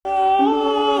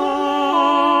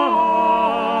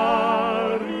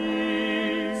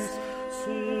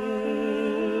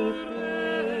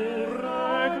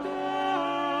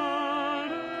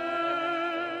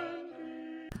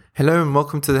Hello and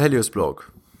welcome to the Helios blog.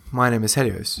 My name is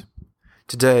Helios.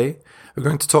 Today, we're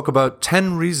going to talk about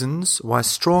 10 reasons why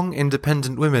strong,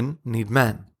 independent women need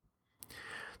men.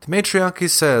 The matriarchy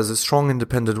says that strong,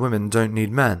 independent women don't need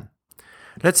men.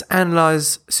 Let's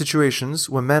analyze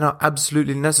situations where men are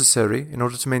absolutely necessary in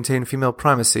order to maintain female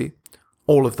primacy,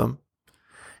 all of them,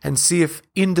 and see if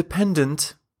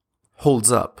independent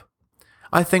holds up.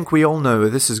 I think we all know where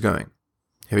this is going.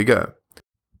 Here we go.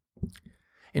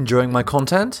 Enjoying my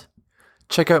content?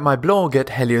 Check out my blog at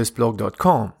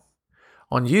heliosblog.com.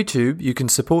 On YouTube, you can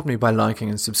support me by liking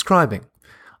and subscribing.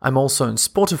 I'm also on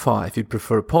Spotify if you'd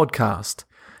prefer a podcast.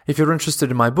 If you're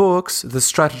interested in my books, The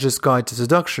Strategist's Guide to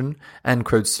Seduction and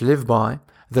Quotes to Live By,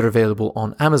 they're available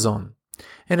on Amazon.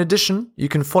 In addition, you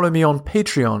can follow me on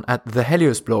Patreon at the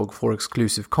Helios blog for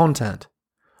exclusive content.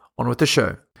 On with the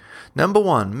show. Number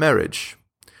 1, marriage.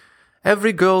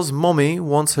 Every girl's mommy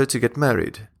wants her to get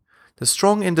married. The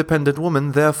strong, independent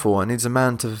woman, therefore, needs a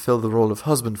man to fulfill the role of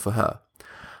husband for her.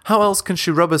 How else can she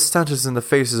rub her status in the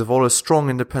faces of all her strong,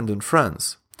 independent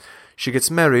friends? She gets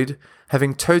married,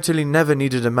 having totally never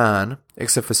needed a man,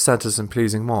 except for status and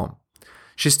pleasing mom.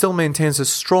 She still maintains her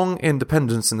strong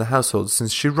independence in the household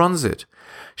since she runs it.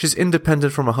 She's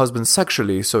independent from her husband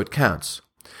sexually, so it counts.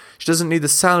 She doesn't need the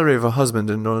salary of her husband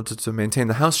in order to maintain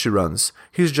the house she runs.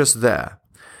 He's just there.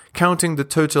 Counting the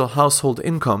total household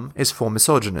income is for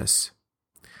misogynists.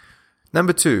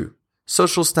 Number 2,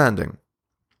 social standing.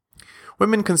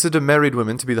 Women consider married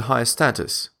women to be the highest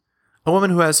status. A woman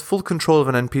who has full control of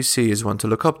an NPC is one to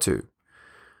look up to.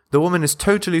 The woman is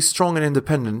totally strong and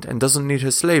independent and doesn't need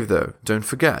her slave though, don't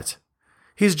forget.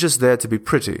 He's just there to be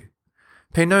pretty.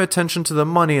 Pay no attention to the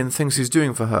money and things he's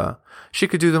doing for her. She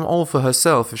could do them all for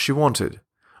herself if she wanted.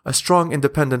 A strong,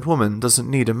 independent woman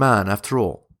doesn't need a man after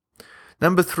all.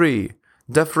 Number 3,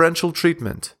 deferential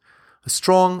treatment. A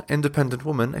strong, independent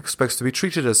woman expects to be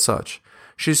treated as such.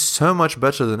 She's so much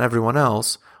better than everyone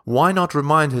else, why not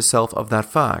remind herself of that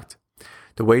fact?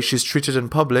 The way she's treated in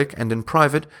public and in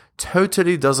private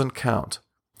totally doesn't count.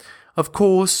 Of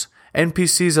course,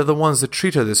 NPCs are the ones that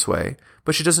treat her this way,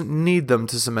 but she doesn't need them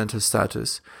to cement her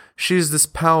status. She's this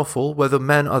powerful whether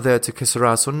men are there to kiss her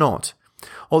ass or not.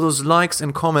 All those likes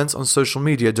and comments on social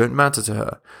media don't matter to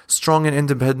her. Strong and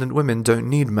independent women don't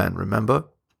need men, remember?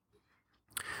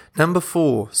 Number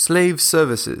 4, slave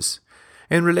services.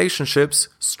 In relationships,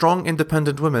 strong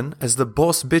independent women, as the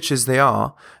boss bitches they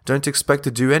are, don't expect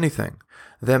to do anything.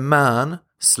 Their man,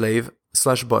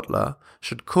 slave/butler,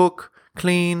 should cook,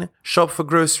 clean, shop for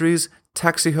groceries,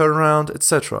 taxi her around,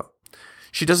 etc.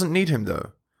 She doesn't need him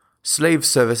though. Slave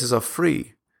services are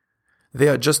free. They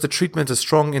are just the treatment a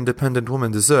strong, independent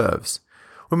woman deserves.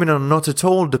 Women are not at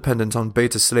all dependent on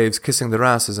beta slaves kissing their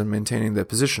asses and maintaining their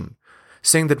position.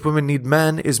 Saying that women need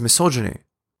men is misogyny.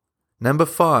 Number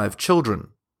 5, children.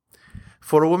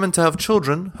 For a woman to have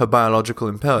children, her biological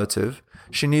imperative,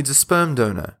 she needs a sperm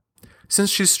donor.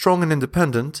 Since she's strong and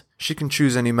independent, she can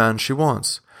choose any man she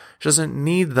wants. She doesn't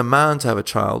need the man to have a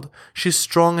child. She's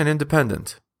strong and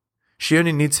independent. She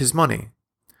only needs his money.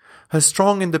 Her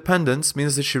strong independence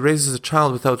means that she raises a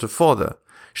child without a father.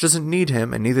 She doesn't need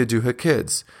him, and neither do her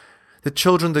kids. The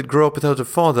children that grow up without a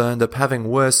father end up having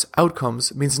worse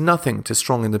outcomes means nothing to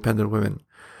strong, independent women.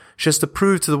 She has to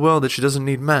prove to the world that she doesn't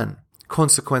need men.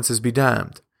 Consequences be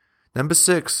damned. Number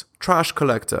 6, trash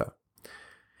collector.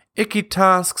 Icky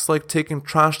tasks like taking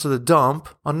trash to the dump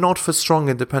are not for strong,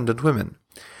 independent women.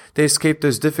 They escaped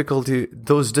those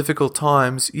difficult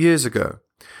times years ago.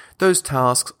 Those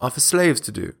tasks are for slaves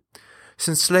to do.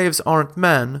 Since slaves aren't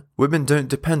men, women don't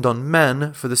depend on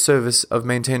men for the service of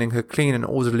maintaining her clean and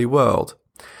orderly world.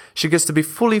 She gets to be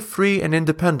fully free and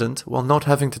independent while not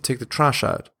having to take the trash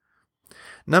out.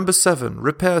 Number 7,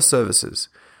 repair services.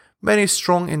 Many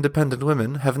strong, independent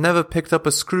women have never picked up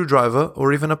a screwdriver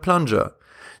or even a plunger.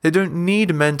 They don't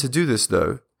need men to do this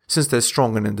though, since they're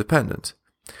strong and independent.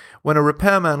 When a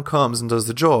repairman comes and does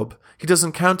the job, he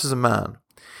doesn't count as a man.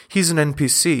 He's an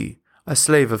NPC, a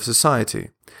slave of society.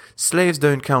 Slaves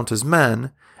don't count as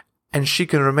men, and she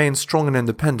can remain strong and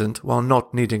independent while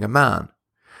not needing a man.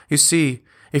 You see,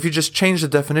 if you just change the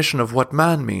definition of what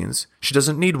man means, she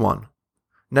doesn't need one.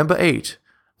 Number 8,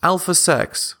 alpha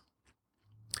sex.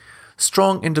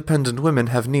 Strong, independent women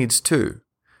have needs too.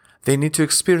 They need to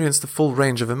experience the full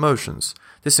range of emotions.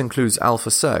 This includes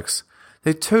alpha sex.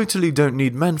 They totally don't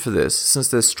need men for this, since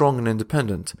they're strong and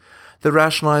independent. The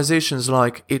rationalizations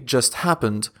like, it just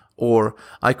happened, or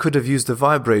I could have used a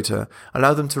vibrator,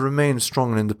 allow them to remain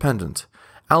strong and independent.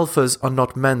 Alphas are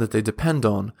not men that they depend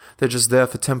on, they're just there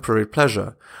for temporary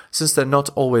pleasure. Since they're not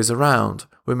always around,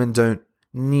 women don't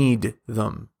need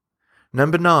them.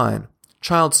 Number 9,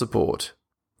 child support.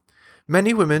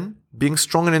 Many women, being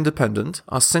strong and independent,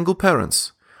 are single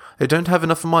parents. They don't have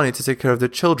enough money to take care of their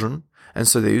children, and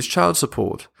so they use child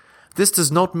support. This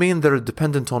does not mean they're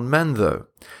dependent on men, though.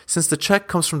 Since the check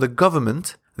comes from the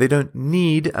government, they don't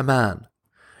need a man.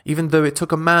 Even though it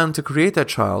took a man to create that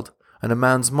child, and a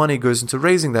man's money goes into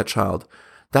raising that child,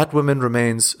 that woman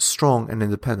remains strong and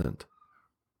independent.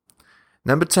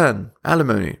 Number 10.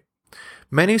 Alimony.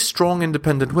 Many strong,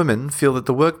 independent women feel that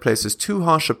the workplace is too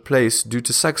harsh a place due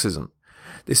to sexism.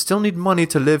 They still need money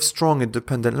to live strong,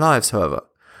 independent lives, however.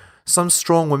 Some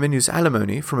strong women use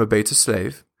alimony from a beta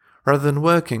slave, rather than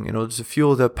working in order to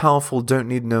fuel their powerful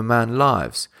don't-need-no-man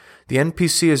lives. The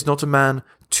NPC is not a man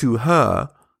to her,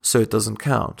 so it doesn't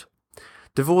count.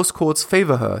 Divorce courts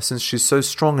favor her since she's so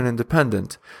strong and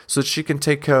independent, so that she can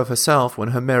take care of herself when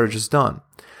her marriage is done.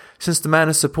 Since the man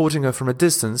is supporting her from a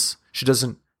distance, she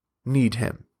doesn't need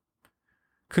him.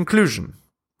 Conclusion.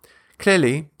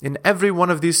 Clearly, in every one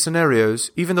of these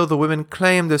scenarios, even though the women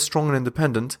claim they're strong and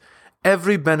independent,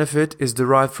 every benefit is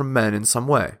derived from men in some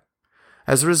way.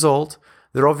 As a result,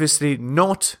 they're obviously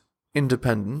not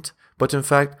independent, but in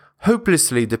fact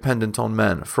hopelessly dependent on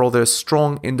men for all their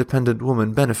strong, independent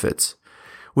woman benefits.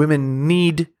 Women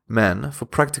need men for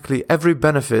practically every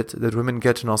benefit that women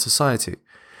get in our society.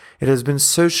 It has been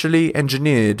socially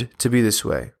engineered to be this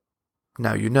way.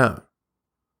 Now you know.